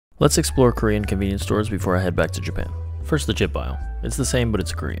Let's explore Korean convenience stores before I head back to Japan. First, the chip aisle. It's the same, but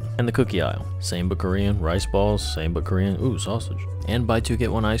it's Korean. And the cookie aisle. Same but Korean. Rice balls. Same but Korean. Ooh, sausage. And buy two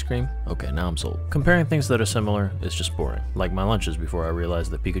get one ice cream? Okay, now I'm sold. Comparing things that are similar is just boring. Like my lunches before I realized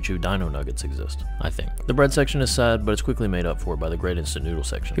that Pikachu Dino Nuggets exist, I think. The bread section is sad, but it's quickly made up for by the great instant noodle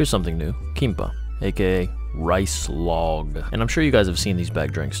section. Here's something new. Kimbap, aka rice log. And I'm sure you guys have seen these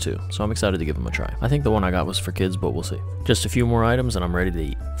bag drinks too, so I'm excited to give them a try. I think the one I got was for kids, but we'll see. Just a few more items and I'm ready to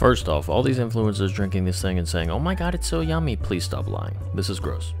eat. First off, all these influencers drinking this thing and saying, oh my god, it's so yummy, please stop lying. This is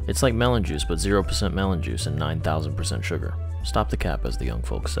gross. It's like melon juice, but 0% melon juice and 9,000% sugar. Stop the cap, as the young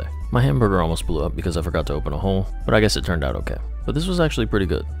folks say. My hamburger almost blew up because I forgot to open a hole, but I guess it turned out okay. But this was actually pretty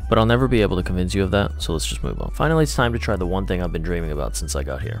good. But I'll never be able to convince you of that, so let's just move on. Finally, it's time to try the one thing I've been dreaming about since I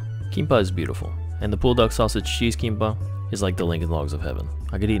got here. Kimbap is beautiful, and the pulled duck sausage cheese kimbap is like the Lincoln Logs of heaven.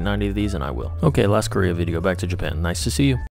 I could eat 90 of these and I will. Okay, last Korea video, back to Japan. Nice to see you.